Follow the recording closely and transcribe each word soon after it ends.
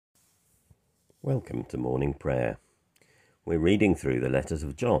Welcome to morning prayer. We're reading through the letters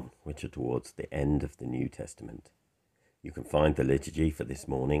of John, which are towards the end of the New Testament. You can find the liturgy for this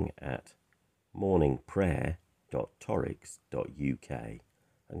morning at morningprayer.torrix.uk,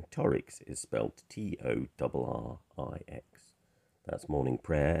 and Torrix is spelled Torrrix. That's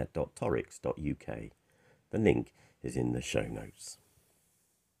morningprayer.torrix.uk. The link is in the show notes.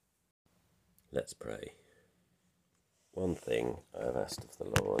 Let's pray. One thing I have asked of the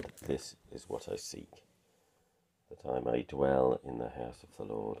Lord, this is what I seek, that I may dwell in the house of the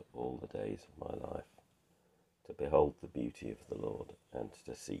Lord all the days of my life, to behold the beauty of the Lord and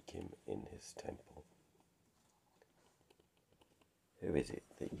to seek him in his temple. Who is it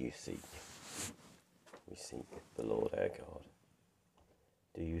that you seek? We seek the Lord our God.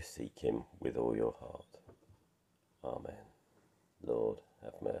 Do you seek him with all your heart? Amen. Lord,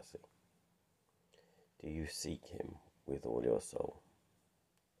 have mercy. Do you seek him with all your soul?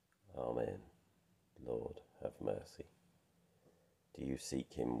 Amen. Lord, have mercy. Do you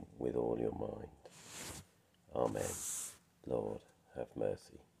seek him with all your mind? Amen. Lord, have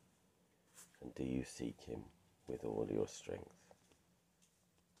mercy. And do you seek him with all your strength?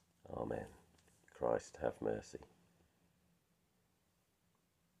 Amen. Christ, have mercy.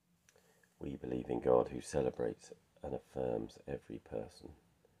 We believe in God who celebrates and affirms every person,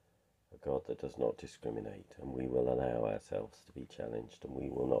 a God that does not discriminate, and we will allow ourselves to be challenged, and we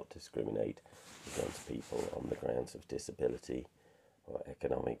will not discriminate against people on the grounds of disability or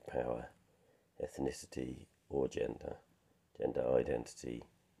economic power, ethnicity or gender identity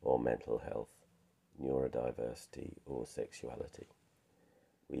or mental health, neurodiversity or sexuality.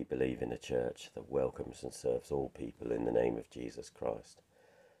 We believe in a church that welcomes and serves all people in the name of Jesus Christ,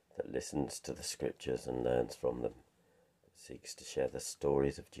 that listens to the scriptures and learns from them, seeks to share the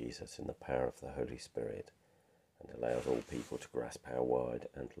stories of Jesus in the power of the Holy Spirit, and allows all people to grasp how wide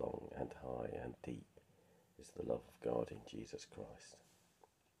and long and high and deep is the love of God in Jesus Christ.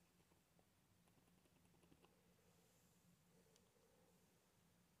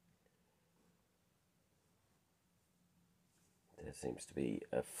 There seems to be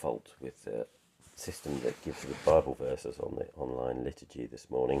a fault with the system that gives the Bible verses on the online liturgy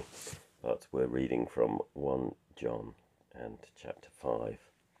this morning, but we're reading from 1 John and chapter 5.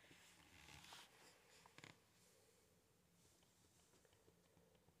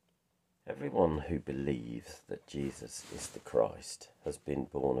 Everyone who believes that Jesus is the Christ has been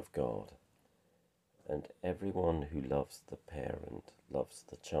born of God, and everyone who loves the parent loves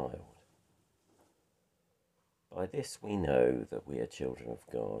the child. By this we know that we are children of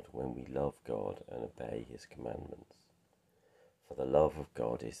God, when we love God and obey his commandments. For the love of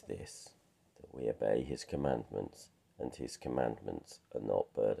God is this, that we obey his commandments, and his commandments are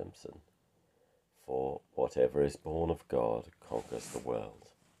not burdensome. For whatever is born of God conquers the world.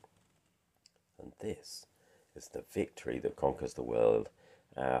 And this is the victory that conquers the world,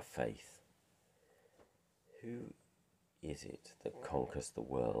 our faith. Who is it that conquers the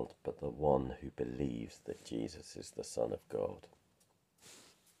world but the one who believes that Jesus is the Son of God?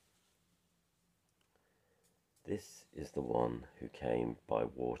 This is the one who came by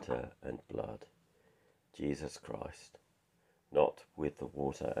water and blood, Jesus Christ, not with the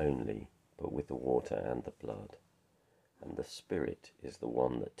water only, but with the water and the blood. And the Spirit is the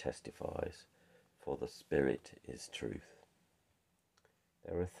one that testifies, for the Spirit is truth.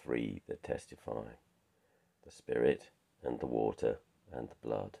 There are three that testify, the Spirit and the water and the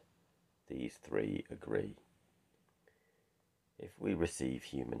blood. These three agree. If we receive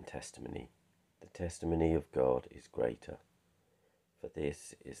human testimony, the testimony of God is greater. For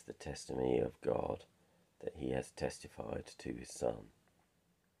this is the testimony of God, that he has testified to his Son.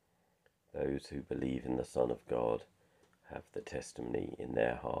 Those who believe in the Son of God have the testimony in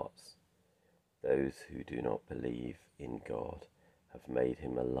their hearts. Those who do not believe in God have made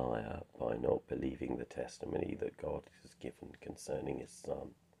him a liar by not believing the testimony that God has given concerning his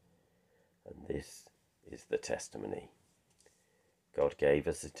Son. And this is the testimony. God gave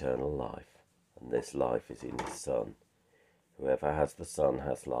us eternal life, and this life is in his Son. Whoever has the Son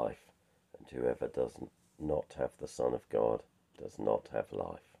has life, and whoever does not have the Son of God does not have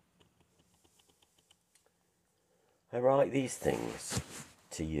life. I write these things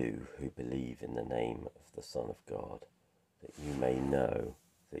to you who believe in the name of the Son of God, that you may know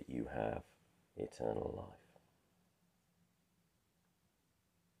that you have eternal life.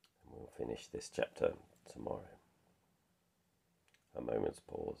 And we'll finish this chapter tomorrow. A moment's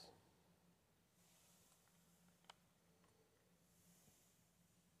pause.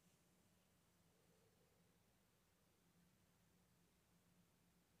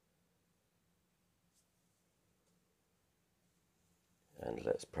 And and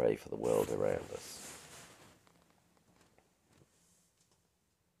let's pray for the world around us.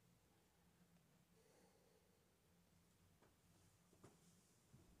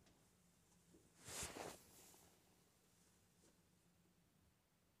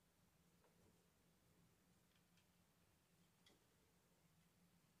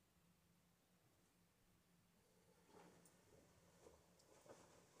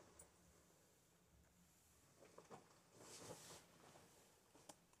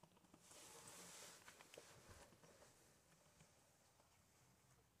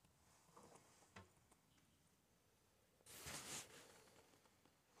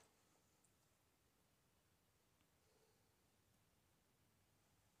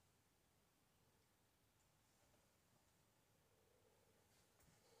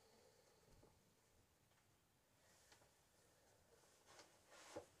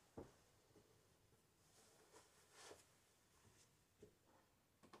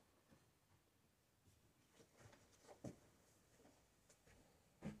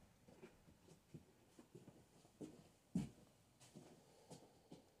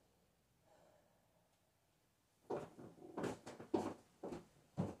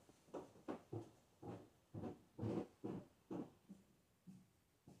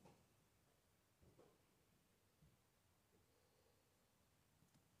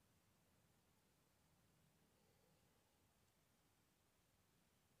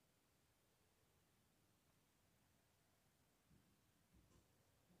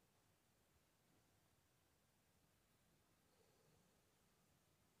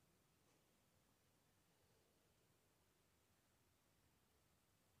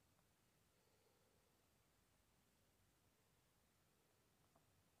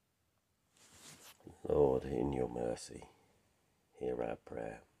 Lord, in your mercy, hear our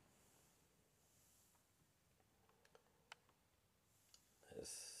prayer.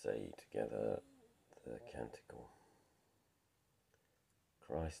 Let's say together the canticle.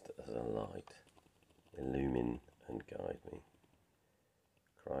 Christ as a light, illumine and guide me.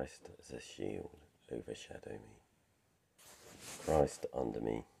 Christ as a shield, overshadow me. Christ under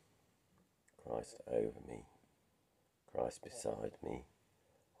me, Christ over me, Christ beside me,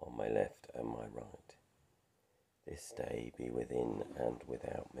 on my left and my right. This day be within and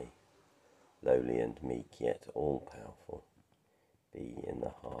without me, lowly and meek, yet all-powerful. Be in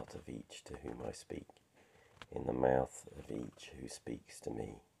the heart of each to whom I speak, in the mouth of each who speaks to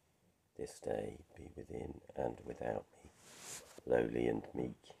me. This day be within and without me, lowly and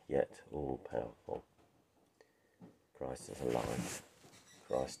meek, yet all-powerful. Christ as a light,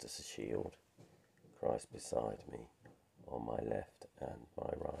 Christ as a shield, Christ beside me, on my left and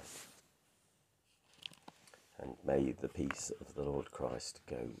my right. And may the peace of the Lord Christ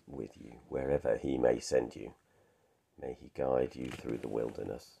go with you, wherever he may send you. May he guide you through the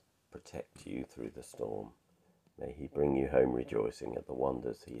wilderness, protect you through the storm. May he bring you home rejoicing at the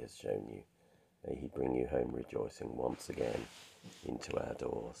wonders he has shown you. May he bring you home rejoicing once again into our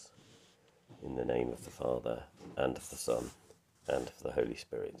doors. In the name of the Father, and of the Son, and of the Holy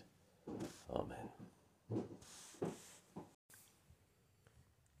Spirit. Amen.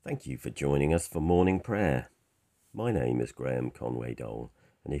 Thank you for joining us for morning prayer. My name is Graham Conway Dole,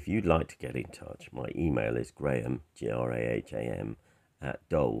 and if you'd like to get in touch, my email is graham, Graham, at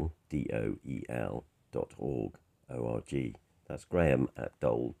dole, DOEL, .org, O-R-G. That's graham at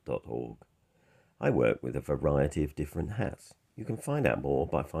dole.org. I work with a variety of different hats. You can find out more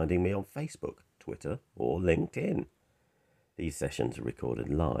by finding me on Facebook, Twitter, or LinkedIn. These sessions are recorded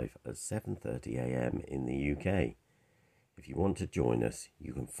live at 7:30 a.m. in the UK. If you want to join us,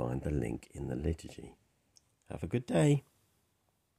 you can find the link in the liturgy. Have a good day.